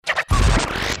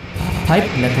Hype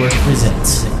Network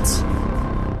presents.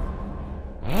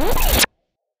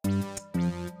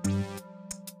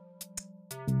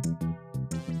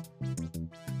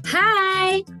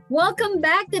 Hi! Welcome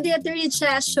back to the Atty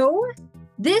Chat Show.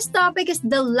 This topic is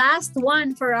the last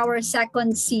one for our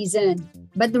second season.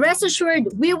 But rest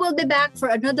assured, we will be back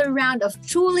for another round of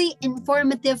truly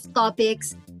informative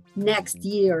topics next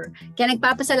year. Kaya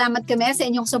nagpapasalamat kami sa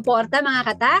inyong suporta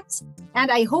mga kataks.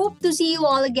 And I hope to see you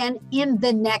all again in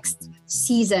the next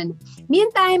season.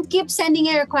 Meantime, keep sending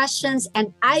your questions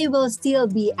and I will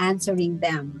still be answering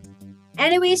them.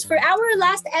 Anyways, for our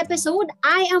last episode,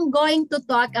 I am going to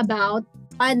talk about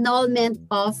annulment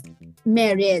of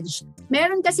marriage.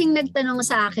 Meron kasing nagtanong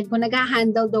sa akin kung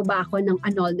nag-handle daw ba ako ng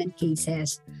annulment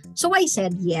cases. So I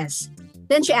said yes.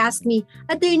 Then she asked me,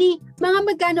 Attorney, mga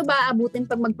magkano ba abutin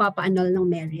pag magpapa-annul ng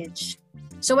marriage?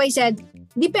 So I said,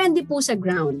 depende po sa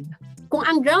ground. Kung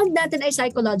ang ground natin ay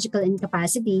psychological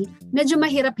incapacity, medyo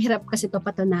mahirap-hirap kasi ito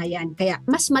patunayan, kaya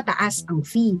mas mataas ang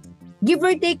fee. Give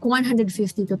or take 150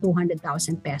 to 200,000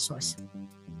 pesos.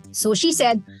 So she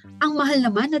said, ang mahal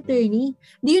naman, attorney.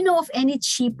 Do you know of any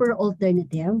cheaper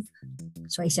alternative?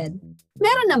 So I said,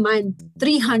 meron naman,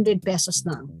 300 pesos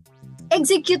lang.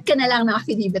 Execute ka na lang ng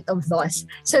affidavit of loss.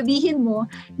 Sabihin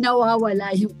mo,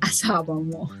 nawawala yung asawa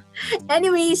mo.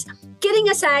 Anyways,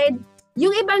 kidding aside,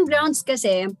 yung ibang grounds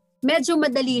kasi, medyo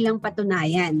madali lang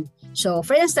patunayan. So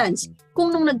for instance,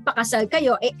 kung nung nagpakasal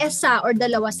kayo, isa or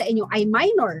dalawa sa inyo ay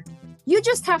minor, you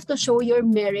just have to show your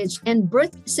marriage and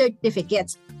birth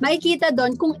certificates. Makikita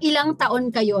doon kung ilang taon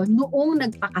kayo noong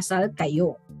nagpakasal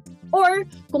kayo. Or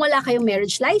kung wala kayong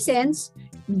marriage license,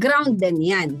 ground din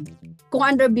yan. Kung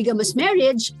under bigamous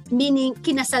marriage, meaning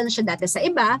kinasal na siya dati sa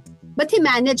iba, but he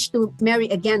managed to marry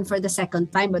again for the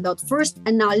second time without first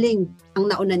annulling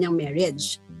ang nauna niyang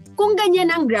marriage. Kung ganyan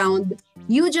ang ground,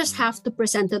 you just have to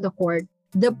present to the court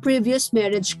the previous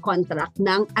marriage contract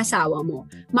ng asawa mo.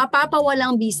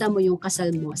 Mapapawalang bisa mo yung kasal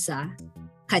mo sa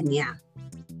kanya.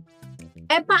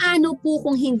 Paano po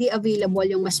kung hindi available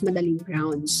yung mas madaling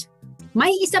grounds?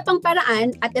 May isa pang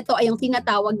paraan at ito ay yung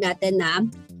tinatawag natin na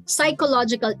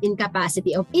psychological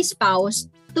incapacity of a spouse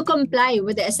to comply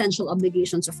with the essential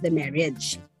obligations of the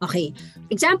marriage. Okay,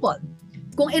 example,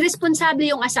 kung irresponsible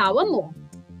yung asawa mo,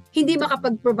 hindi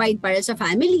makapag-provide para sa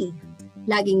family,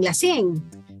 laging lasing,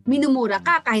 minumura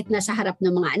ka kahit nasa harap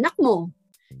ng mga anak mo,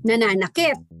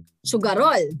 nananakit,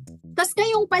 sugarol. Tas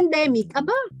ngayong pandemic,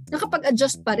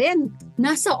 nakapag-adjust pa rin,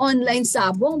 nasa online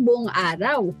sabong buong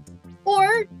araw.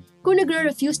 Or kung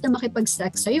nagre-refuse na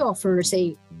makipag-sex sa'yo for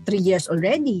say 3 years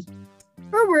already.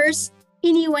 Or worse,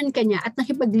 iniwan ka niya at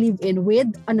nakipag-live-in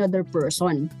with another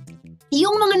person.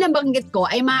 Yung mga nabanggit ko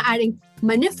ay maaaring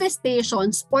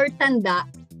manifestations or tanda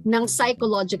ng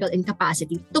psychological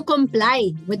incapacity to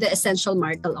comply with the essential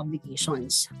marital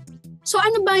obligations. So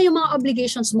ano ba yung mga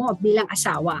obligations mo bilang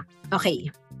asawa?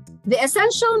 Okay. The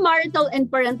essential marital and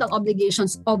parental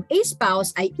obligations of a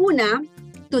spouse ay una,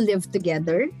 to live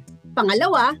together.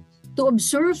 Pangalawa, to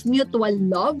observe mutual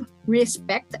love,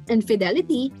 respect, and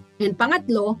fidelity. And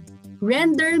pangatlo,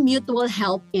 render mutual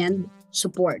help and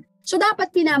support. So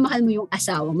dapat pinamahal mo yung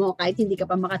asawa mo kahit hindi ka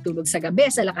pa makatulog sa gabi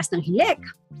sa lakas ng hilik.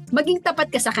 Maging tapat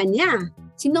ka sa kanya.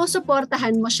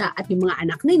 Sinusuportahan mo siya at yung mga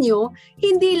anak ninyo,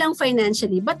 hindi lang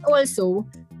financially but also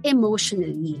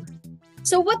emotionally.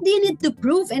 So what do you need to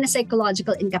prove in a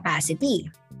psychological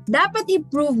incapacity? Dapat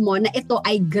i-prove mo na ito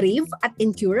ay grave at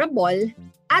incurable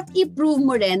at i-prove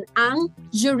mo rin ang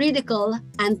juridical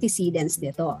antecedents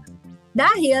nito.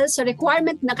 Dahil sa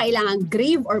requirement na kailangan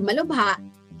grave or malubha,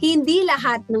 hindi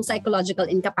lahat ng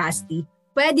psychological incapacity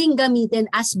pwedeng gamitin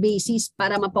as basis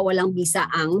para mapawalang bisa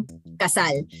ang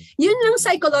kasal. Yun lang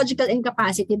psychological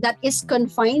incapacity that is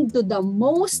confined to the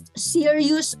most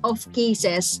serious of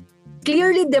cases,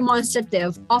 clearly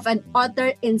demonstrative of an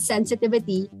utter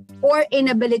insensitivity or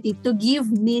inability to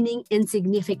give meaning and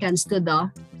significance to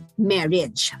the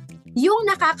marriage. Yung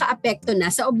nakakaapekto na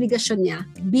sa obligasyon niya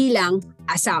bilang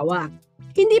asawa.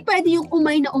 Hindi pwede yung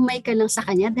umay na umay ka lang sa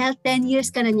kanya dahil 10 years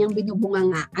ka na niyang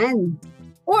binubungangaan.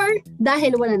 Or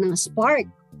dahil wala ng spark.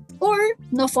 Or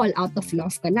no-fall out of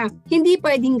love ka na. Hindi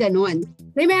pwedeng ganon.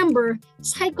 Remember,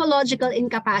 psychological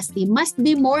incapacity must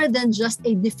be more than just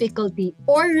a difficulty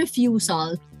or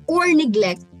refusal or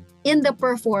neglect in the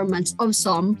performance of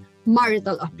some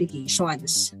marital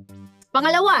obligations.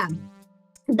 Pangalawa,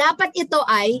 dapat ito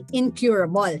ay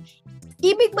incurable.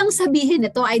 Ibig bang sabihin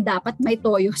nito ay dapat may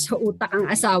toyo sa utak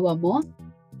ang asawa mo?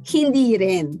 Hindi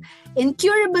rin.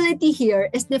 Incurability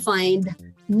here is defined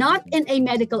not in a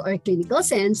medical or clinical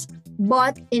sense,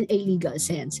 but in a legal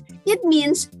sense. It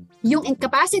means yung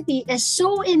incapacity is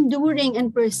so enduring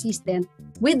and persistent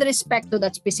with respect to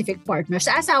that specific partner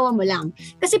sa asawa mo lang.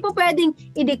 Kasi po pwedeng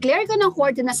i-declare ka ng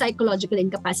korte na psychologically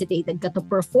incapacitated ka to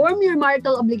perform your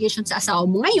marital obligation sa asawa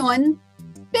mo ngayon,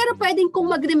 pero pwedeng kung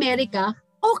mag-remarry ka,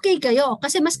 okay kayo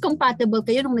kasi mas compatible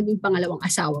kayo nung naging pangalawang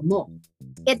asawa mo.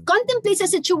 It contemplates a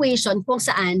situation kung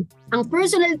saan ang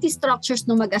personality structures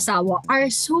ng mag-asawa are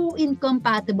so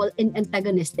incompatible and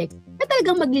antagonistic na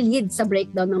talagang magli-lead sa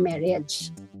breakdown ng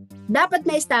marriage. Dapat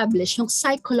ma-establish yung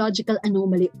psychological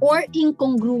anomaly or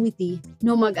incongruity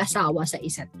ng mag-asawa sa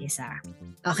isa't isa.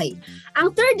 Okay.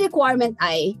 Ang third requirement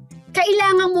ay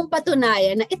kailangan mong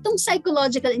patunayan na itong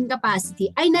psychological incapacity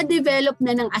ay na-develop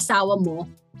na ng asawa mo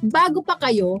bago pa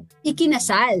kayo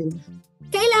ikinasal.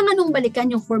 Kailangan mong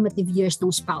balikan yung formative years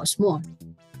ng spouse mo.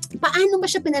 Paano ba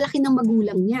siya pinalaki ng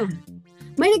magulang niya?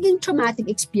 May naging traumatic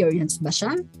experience ba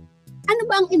siya? Ano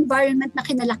ba ang environment na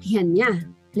kinalakihan niya?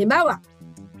 Halimbawa,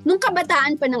 nung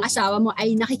kabataan pa ng asawa mo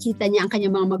ay nakikita niya ang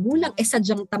kanyang mga magulang,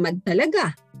 sadyang tamad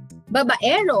talaga.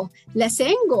 Babaero,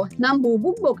 lasenggo,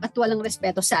 nambubugbog at walang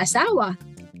respeto sa asawa.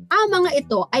 Ang mga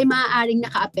ito ay maaaring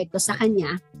nakaapekto sa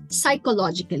kanya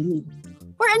psychologically.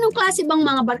 Or anong klase bang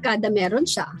mga barkada meron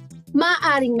siya?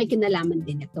 Maaaring may kinalaman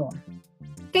din ito.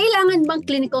 Kailangan bang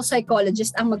clinical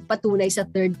psychologist ang magpatunay sa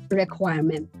third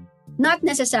requirement? Not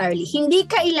necessarily. Hindi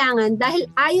kailangan dahil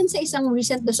ayon sa isang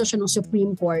recent decision ng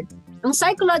Supreme Court, ang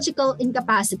psychological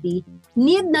incapacity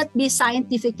need not be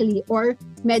scientifically or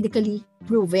medically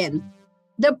proven.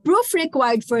 The proof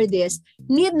required for this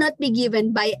need not be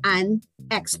given by an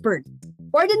expert.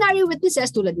 Ordinary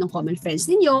witnesses tulad ng common friends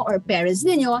ninyo or parents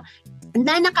ninyo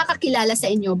na nakakakilala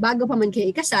sa inyo bago pa man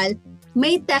kayo ikasal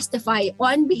may testify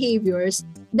on behaviors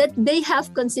that they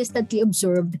have consistently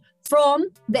observed from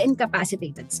the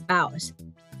incapacitated spouse.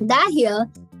 Dahil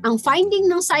ang finding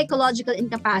ng psychological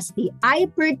incapacity ay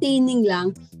pertaining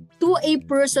lang to a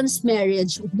person's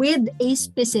marriage with a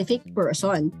specific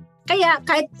person. Kaya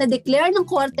kahit na-declare ng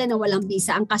korte na walang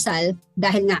bisa ang kasal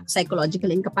dahil nga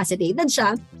psychologically incapacitated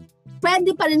siya,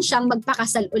 pwede pa rin siyang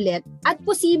magpakasal ulit at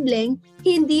posibleng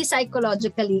hindi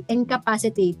psychologically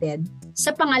incapacitated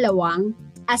sa pangalawang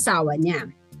asawa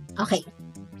niya. Okay.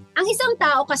 Ang isang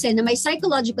tao kasi na may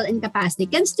psychological incapacity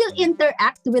can still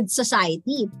interact with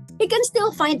society. He can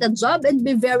still find a job and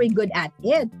be very good at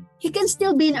it. He can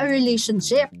still be in a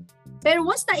relationship. Pero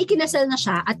once na ikinasal na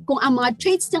siya at kung ang mga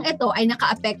traits niyang ito ay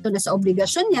nakaapekto na sa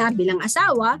obligasyon niya bilang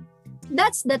asawa,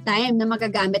 that's the time na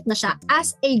magagamit na siya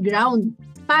as a ground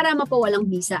para mapawalang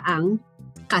bisa ang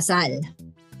kasal.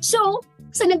 So,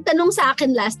 sa nagtanong sa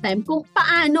akin last time kung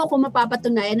paano ko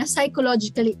mapapatunayan na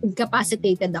psychologically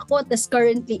incapacitated ako tas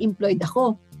currently employed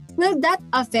ako, will that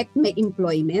affect my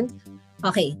employment?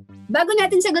 Okay, bago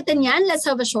natin sagutin yan, let's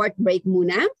have a short break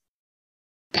muna.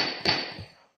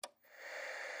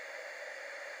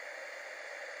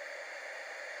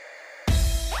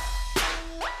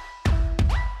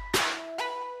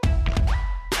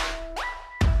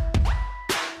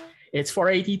 It's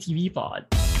 480 TV Pod.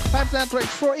 5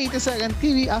 Network's 480-second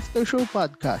TV After Show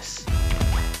Podcast.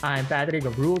 I'm Patrick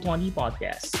of Rule 20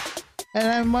 Podcast. And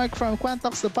I'm Mark from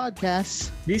Quantox the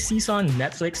Podcast. This season,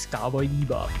 Netflix Cowboy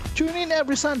Bebop. Tune in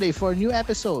every Sunday for a new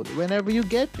episode whenever you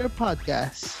get your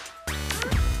podcasts.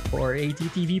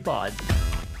 480 TV Pod.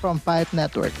 From 5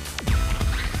 Network.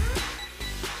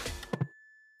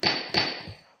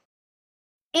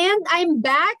 And I'm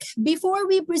back. Before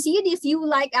we proceed, if you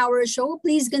like our show,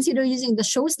 please consider using the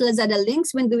show's Lazada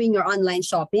links when doing your online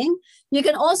shopping. You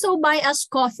can also buy us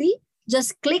coffee.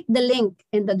 Just click the link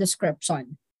in the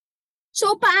description.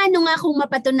 So paano nga kung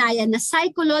mapatunayan na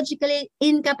psychologically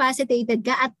incapacitated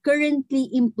ka at currently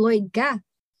employed ka?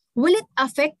 Will it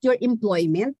affect your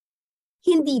employment?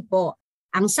 Hindi po.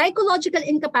 Ang psychological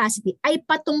incapacity ay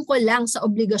patungkol lang sa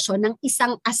obligasyon ng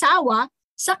isang asawa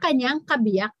sa kanyang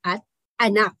kabiyak at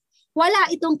anak.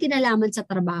 Wala itong kinalaman sa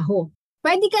trabaho.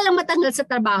 Pwede ka lang matanggal sa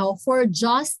trabaho for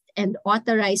just and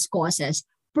authorized causes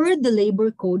per the Labor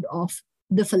Code of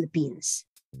the Philippines.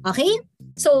 Okay?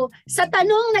 So, sa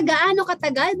tanong na gaano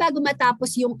katagal bago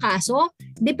matapos yung kaso,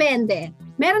 depende.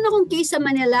 Meron akong case sa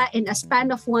Manila in a span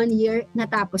of 1 year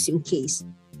natapos yung case.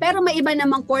 Pero may iba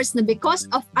namang course na because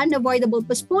of unavoidable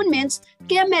postponements,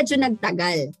 kaya medyo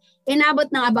nagtagal. Inabot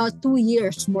ng about 2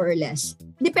 years more or less.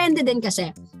 Depende din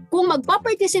kasi. Kung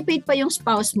magpa-participate pa yung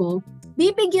spouse mo,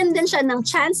 bibigyan din siya ng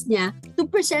chance niya to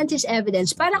present his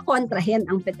evidence para kontrahin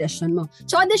ang petition mo.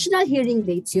 So additional hearing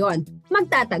dates yon.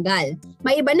 Magtatagal.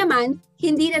 May iba naman,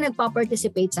 hindi na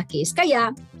nagpa-participate sa case.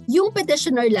 Kaya, yung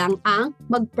petitioner lang ang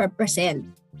magpa-present.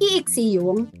 Iiksi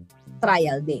yung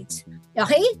trial dates.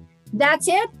 Okay? That's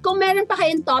it. Kung meron pa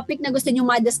kayong topic na gusto nyo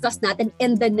ma-discuss natin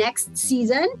in the next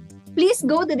season, please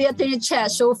go to the Atty.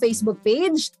 Show Facebook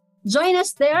page. Join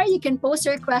us there. You can post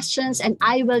your questions and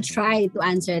I will try to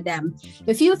answer them.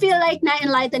 If you feel like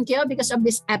na-enlighten kayo because of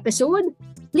this episode,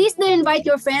 please do invite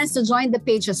your friends to join the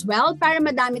page as well para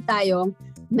madami tayong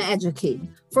ma-educate.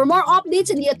 For more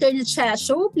updates in the Attorney Chat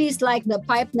Show, please like the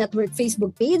Pipe Network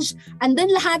Facebook page. And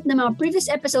then lahat ng mga previous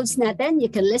episodes natin,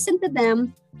 you can listen to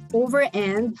them over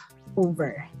and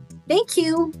over. Thank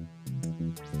you!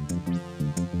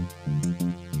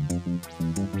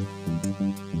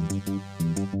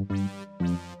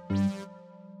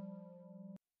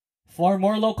 For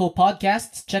more local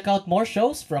podcasts, check out more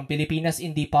shows from Pilipinas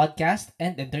Indie Podcast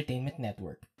and Entertainment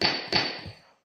Network.